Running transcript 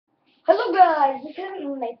Hello guys, this is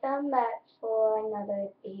Nathan back for another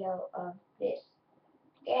video of this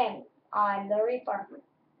game on the Reaper.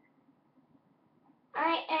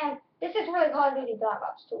 This is really Call of Duty Black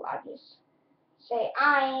Ops 2, I'll just say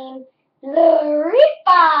I'm the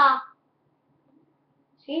Reaper!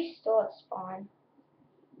 See, still at spawn.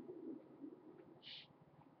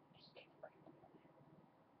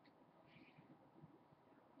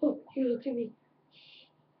 Oh, he looked at me.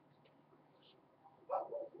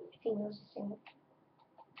 He knows the thing.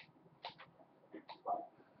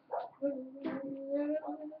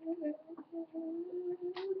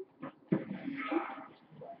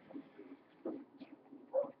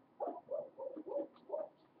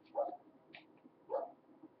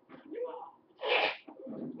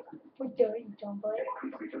 We're doing dumb boy.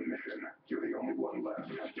 Complete the mission. You're the only one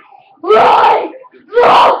left. Run!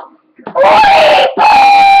 Run!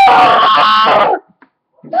 Reaper!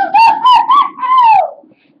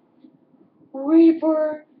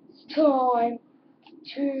 Reaper, it's time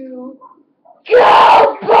to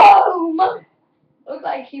go! Boom! Looked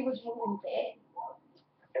like he was moving big.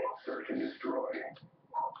 Search and destroy.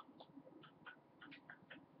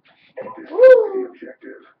 This is Woo! the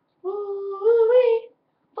objective. Ooh-wee,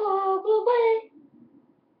 all the way.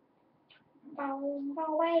 Found the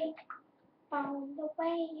way. Found the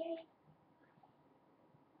way.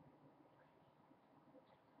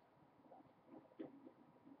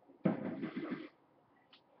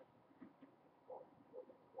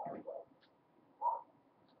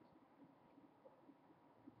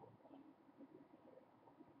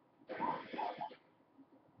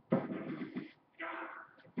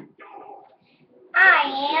 I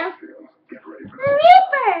am Get ready for the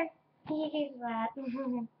Reaper. He's that. If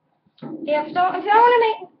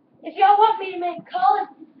y'all want me to make Call of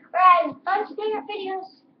Duty fun spirit videos,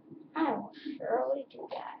 I will surely do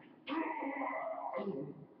that.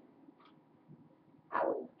 I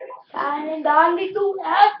will find on me to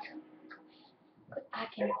that. Cause I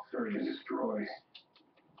can search and destroy.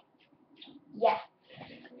 Yeah.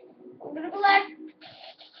 I'm gonna collect.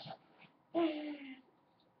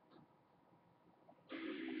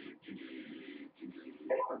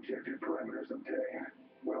 Objective parameters obtained.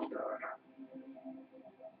 Well done.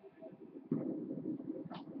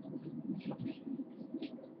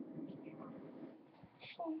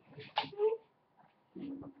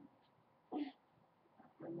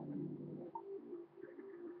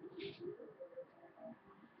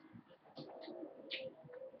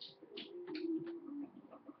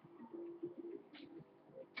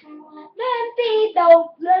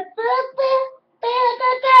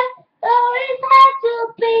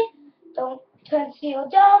 Don't conceal,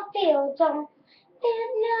 don't feel, don't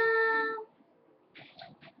now.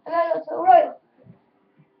 I gotta go to the royal.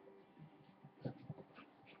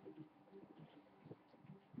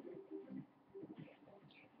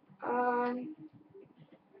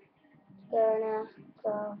 Gonna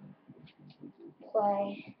go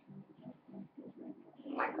play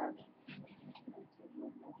Minecraft.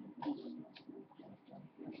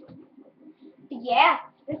 Yeah,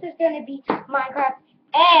 this is gonna be Minecraft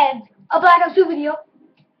and a Black Ops 2 video.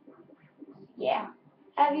 Yeah.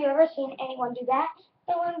 Have you ever seen anyone do that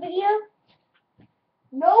in one video?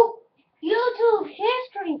 Nope. YouTube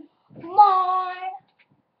history. Mine.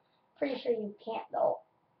 Pretty sure you can't though.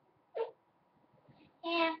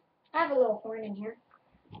 Yeah. I have a little horn in here.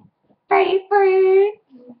 Free.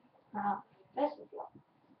 That's the deal.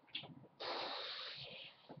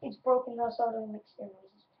 It's broken though, so I don't make scary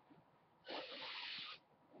noises.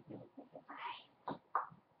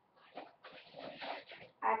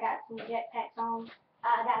 I got some jetpacks on.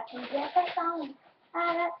 I got some jetpacks on.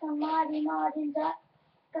 I got some Marty duck.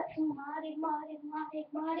 Got some Marty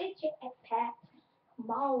jetpacks. Come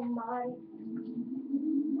on, Marty.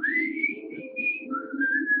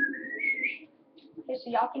 Okay, so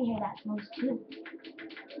y'all can hear that noise too.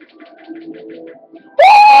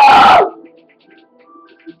 Woo!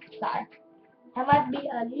 Sorry. That might be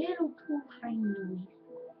a little too high noise.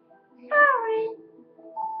 Sorry.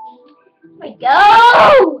 Here we go!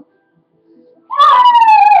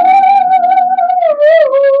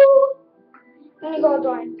 I'm gonna go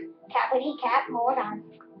join. Cappity cap more on.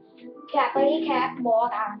 Cappity cap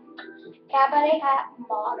more on. Cappity cap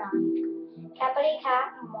more on. Cappity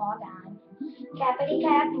cap more on. Cappity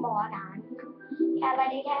cap more on.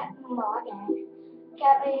 Cappity cap more on. Cappity cap more on.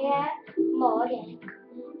 Cappity cap more on.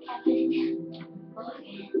 Cappity cap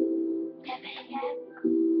more on. Cappity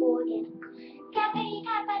cappity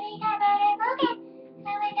cappity more on.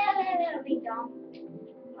 That'll be dumb.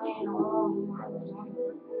 I know.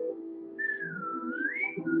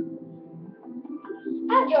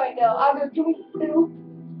 How'd you go? I'll go do it.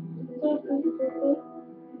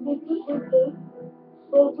 On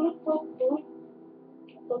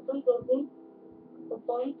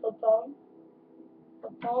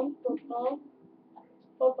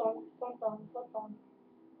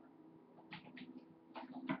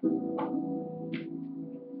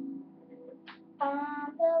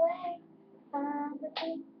the way, on the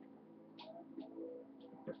beat.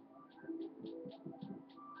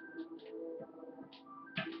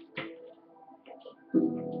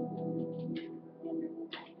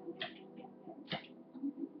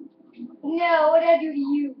 No, what did I do to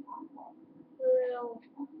you?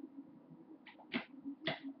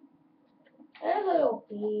 Little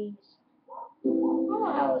bees. Oh, I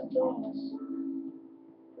was doing this.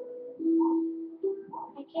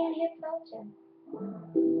 I can't hit Felton.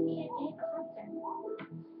 Can't hit Felton.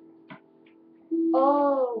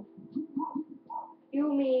 Oh, you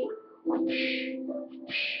mean.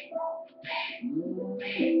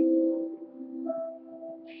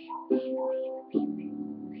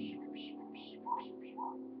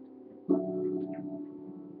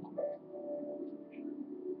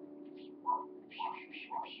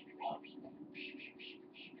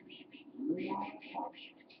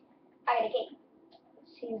 I got a cake.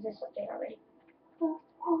 See, this up there already.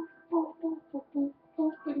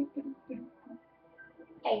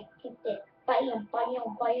 Hey, keep that. Bam, bam,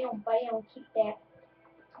 bam, bam. Keep that.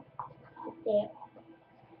 Keep that.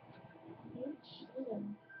 You're cheating.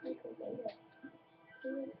 Be creative. Be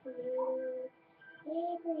creative. Be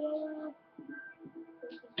creative.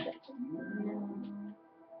 No.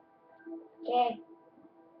 Okay.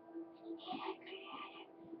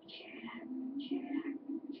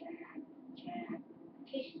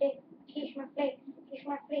 Kiss my face. Kiss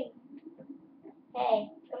my face. Hey,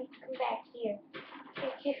 come back here.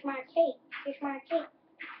 Kiss my cake. Kiss my cake.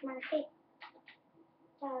 Kiss my cake.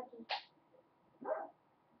 Doggy.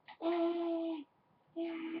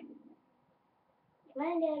 Come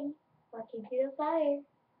on, Daddy. Walk you through the fire.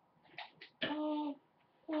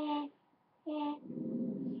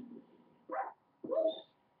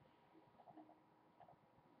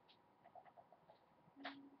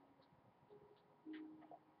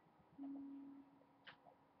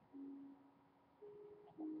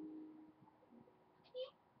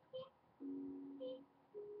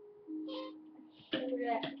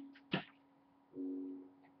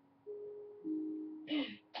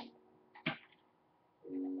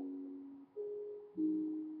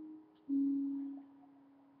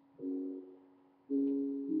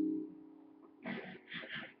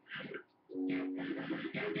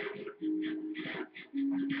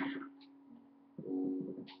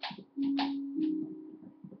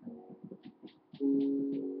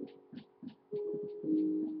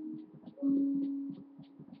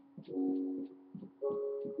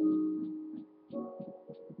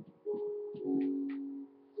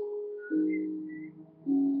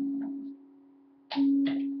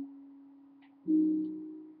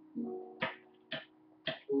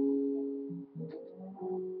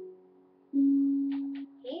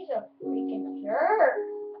 He's a freaking jerk.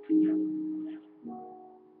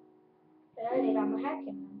 Daddy, I'm hacking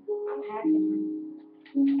him. I'm hacking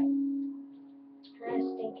him. Her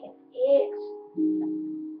stinking eggs.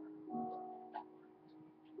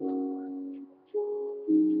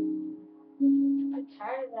 I'm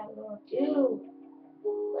tired of that little dude.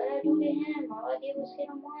 What did I do to him? All I did was hit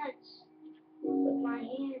him once. With my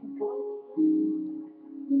hand.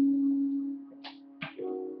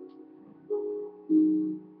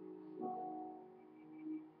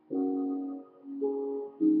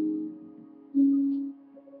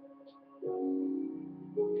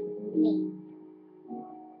 Me.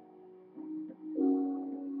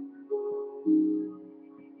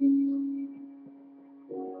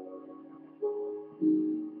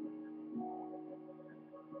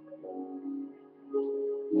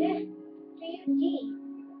 This GD.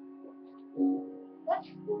 What?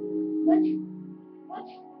 What? What?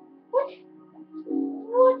 What?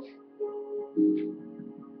 What?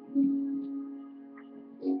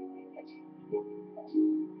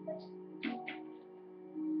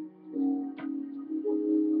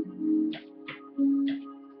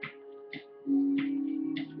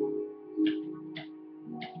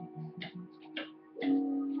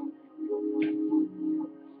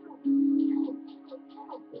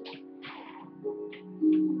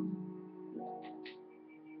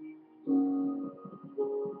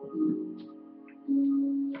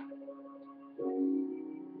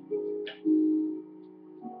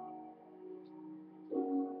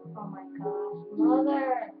 Oh my gosh,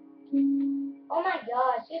 mother! Oh my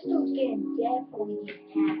gosh, this dude's definitely getting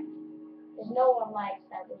hacked. Because no one likes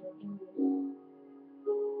that little dude.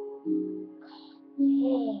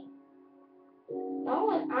 Dang.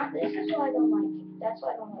 This is why I don't like it. That's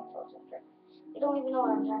why I don't like Frozen Trip. You don't even know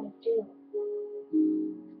what I'm trying to do.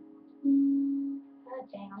 God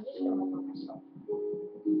dang, I'm just doing it by myself.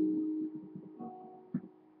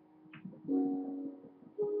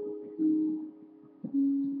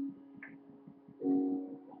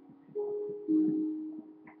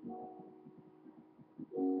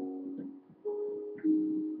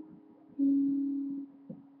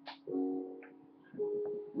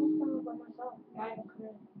 I'm doing it by myself. Not even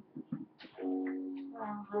coming. I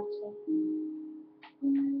don't have to.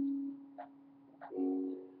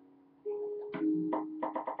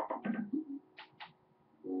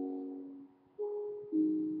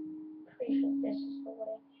 Pretty sure this is the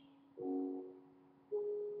way.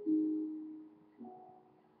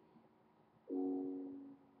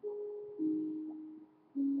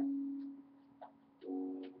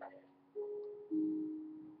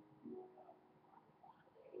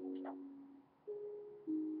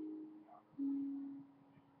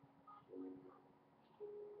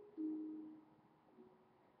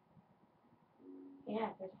 Yeah,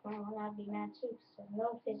 there's 21, I'd be mad too, so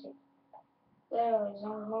no physics. Literally, there's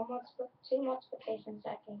only two multiplications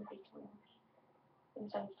that can be 21.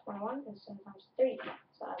 Sometimes 21 and sometimes 3.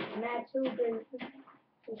 So I'd be mad too, dude.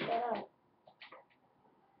 So shut up.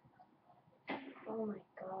 Oh my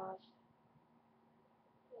gosh.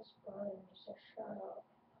 This bothering me, so shut up.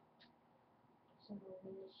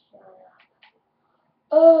 Somebody shut up.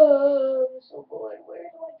 Oh, I'm so bored. Where do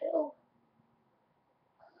I go?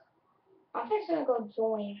 I'm just gonna go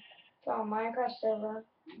join the Minecraft server.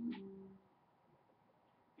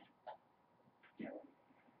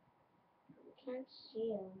 Can't see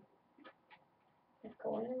him. Am I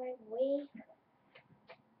going the right way?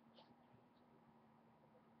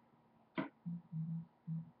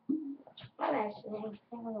 I'm actually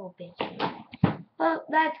a little bitch. Well,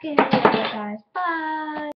 that's gonna be it, guys. Bye.